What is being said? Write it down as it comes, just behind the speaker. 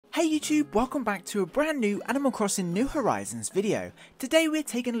Hey YouTube, welcome back to a brand new Animal Crossing New Horizons video. Today we're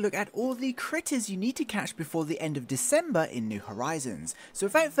taking a look at all the critters you need to catch before the end of December in New Horizons. So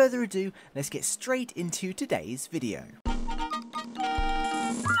without further ado, let's get straight into today's video.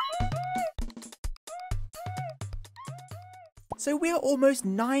 So we are almost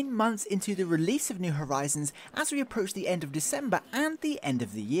 9 months into the release of New Horizons as we approach the end of December and the end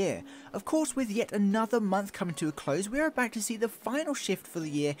of the year. Of course, with yet another month coming to a close, we are about to see the final shift for the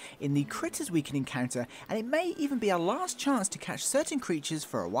year in the critters we can encounter, and it may even be our last chance to catch certain creatures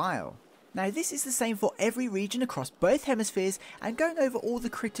for a while. Now this is the same for every region across both hemispheres, and going over all the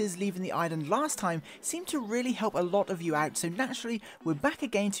critters leaving the island last time seemed to really help a lot of you out, so naturally we're back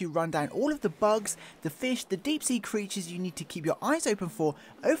again to run down all of the bugs, the fish, the deep sea creatures you need to keep your eyes open for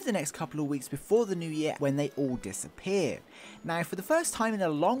over the next couple of weeks before the new year when they all disappear. Now for the first time in a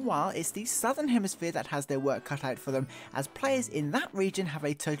long while, it's the Southern Hemisphere that has their work cut out for them, as players in that region have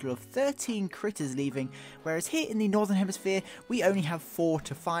a total of 13 critters leaving, whereas here in the Northern Hemisphere we only have 4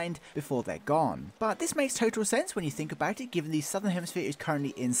 to find before they're gone. But this makes total sense when you think about it, given the Southern Hemisphere is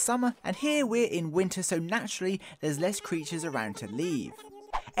currently in summer and here we're in winter, so naturally there's less creatures around to leave.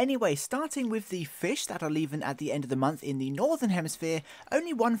 Anyway, starting with the fish that are leaving at the end of the month in the Northern Hemisphere,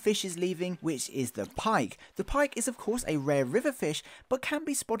 only one fish is leaving, which is the pike. The pike is of course a rare river fish, but can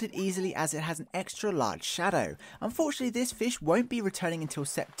be spotted easily as it has an extra large shadow. Unfortunately, this fish won't be returning until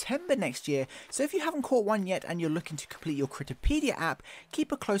September next year, so if you haven't caught one yet and you're looking to complete your Critterpedia app,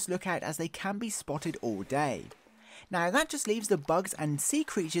 keep a close lookout as they can be spotted all day. Now that just leaves the bugs and sea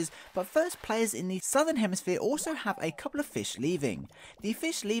creatures, but first, players in the Southern Hemisphere also have a couple of fish leaving. The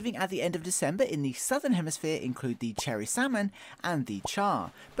fish leaving at the end of December in the Southern Hemisphere include the cherry salmon and the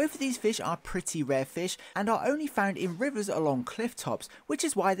char. Both of these fish are pretty rare fish and are only found in rivers along cliff tops, which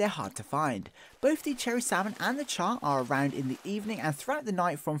is why they're hard to find. Both the cherry salmon and the char are around in the evening and throughout the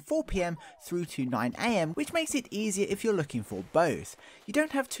night from 4 PM through to 9 AM, which makes it easier if you're looking for both. You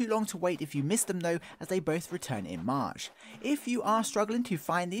don't have too long to wait if you miss them though, as they both return in March. If you are struggling to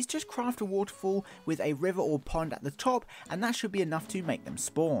find these, just craft a waterfall with a river or pond at the top and that should be enough to make them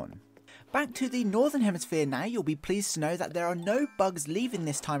spawn. Back to the Northern Hemisphere now, you'll be pleased to know that there are no bugs leaving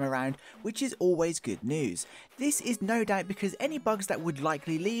this time around, which is always good news. This is no doubt because any bugs that would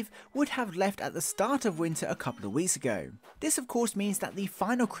likely leave would have left at the start of winter a couple of weeks ago. This of course means that the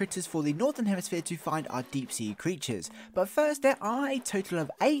final critters for the Northern Hemisphere to find are deep sea creatures, but first there are a total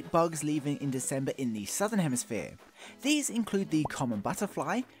of 8 bugs leaving in December in the Southern Hemisphere. These include the common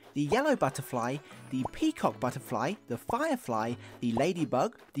butterfly, the yellow butterfly, the peacock butterfly, the firefly, the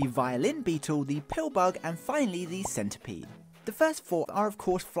ladybug, the violin beetle, the pillbug, and finally the centipede. The first 4 are of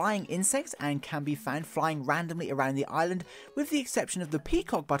course flying insects and can be found flying randomly around the island, with the exception of the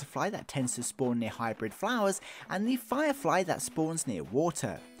peacock butterfly that tends to spawn near hybrid flowers and the firefly that spawns near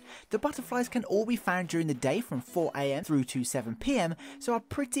water. The butterflies can all be found during the day from 4 AM through to 7 PM, so are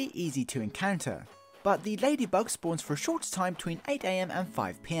pretty easy to encounter. But the ladybug spawns for a shorter time between 8 AM and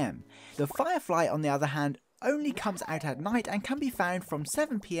 5 PM. The firefly on the other hand only comes out at night and can be found from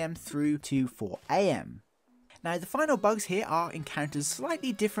 7 PM through to 4 AM. Now the final bugs here are encounters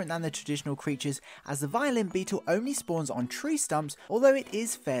slightly different than the traditional creatures, as the violin beetle only spawns on tree stumps, although it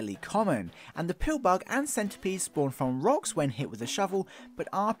is fairly common, and the pillbug and centipede spawn from rocks when hit with a shovel, but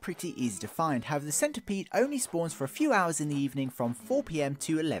are pretty easy to find. However, the centipede only spawns for a few hours in the evening from 4 PM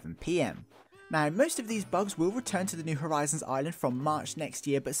to 11 PM. Now, most of these bugs will return to the New Horizons island from March next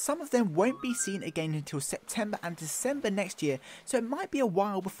year, but some of them won't be seen again until September and December next year, so it might be a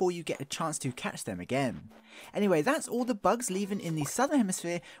while before you get a chance to catch them again. Anyway, that's all the bugs leaving in the Southern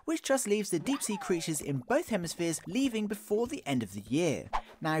Hemisphere, which just leaves the deep sea creatures in both hemispheres leaving before the end of the year.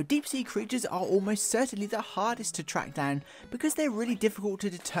 Now, deep sea creatures are almost certainly the hardest to track down because they're really difficult to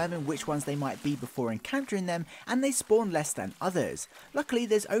determine which ones they might be before encountering them, and they spawn less than others. Luckily,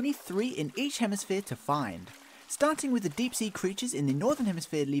 there's only 3 in each hemisphere to find. Starting with the deep sea creatures in the Northern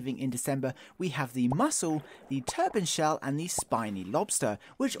Hemisphere leaving in December, we have the mussel, the turban shell and the spiny lobster,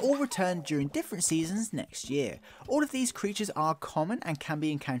 which all return during different seasons next year. All of these creatures are common and can be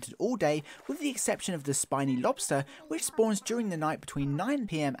encountered all day, with the exception of the spiny lobster, which spawns during the night between 9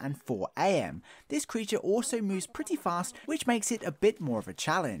 PM and 4 AM. This creature also moves pretty fast, which makes it a bit more of a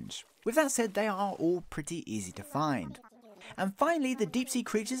challenge. With that said, they are all pretty easy to find. And finally, the deep sea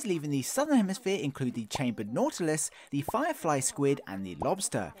creatures leaving the Southern Hemisphere include the chambered nautilus, the firefly squid and the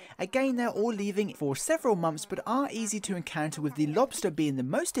lobster. Again, they're all leaving for several months but are easy to encounter, with the lobster being the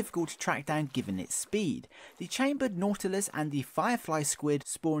most difficult to track down given its speed. The chambered nautilus and the firefly squid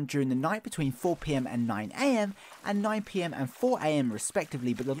spawn during the night between 4 PM and 9 AM and 9 PM and 4 AM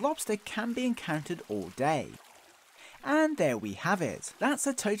respectively, but the lobster can be encountered all day. And there we have it. That's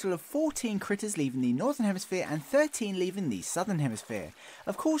a total of 14 critters leaving the Northern Hemisphere and 13 leaving the Southern Hemisphere.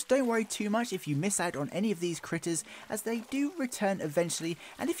 Of course, don't worry too much if you miss out on any of these critters, as they do return eventually,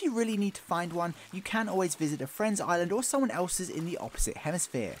 and if you really need to find one, you can always visit a friend's island or someone else's in the opposite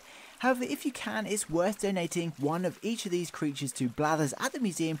hemisphere. However, if you can, it's worth donating one of each of these creatures to Blathers at the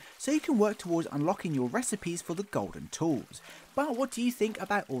museum so you can work towards unlocking your recipes for the golden tools. But what do you think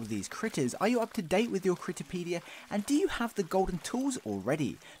about all of these critters? Are you up to date with your Critterpedia, and do you have the golden tools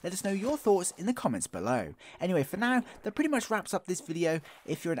already? Let us know your thoughts in the comments below. Anyway, for now, that pretty much wraps up this video.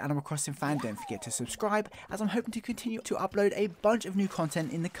 If you're an Animal Crossing fan, don't forget to subscribe, as I'm hoping to continue to upload a bunch of new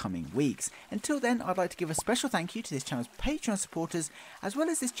content in the coming weeks. Until then, I'd like to give a special thank you to this channel's Patreon supporters, as well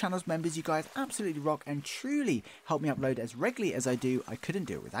as this channel's members. You guys absolutely rock and truly help me upload as regularly as I do. I couldn't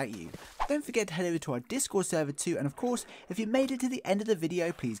do it without you. Don't forget to head over to our Discord server too, and of course, if you made it to the end of the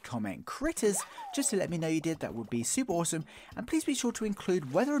video, please comment critters just to let me know you did. That would be super awesome, and please be sure to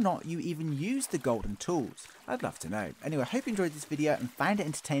include whether or not you even used the golden tools. I'd love to know. Anyway, I hope you enjoyed this video and found it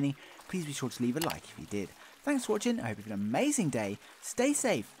entertaining. Please be sure to leave a like if you did. Thanks for watching. I hope you have an amazing day, stay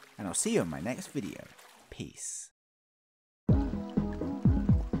safe, and I'll see you in my next video. Peace.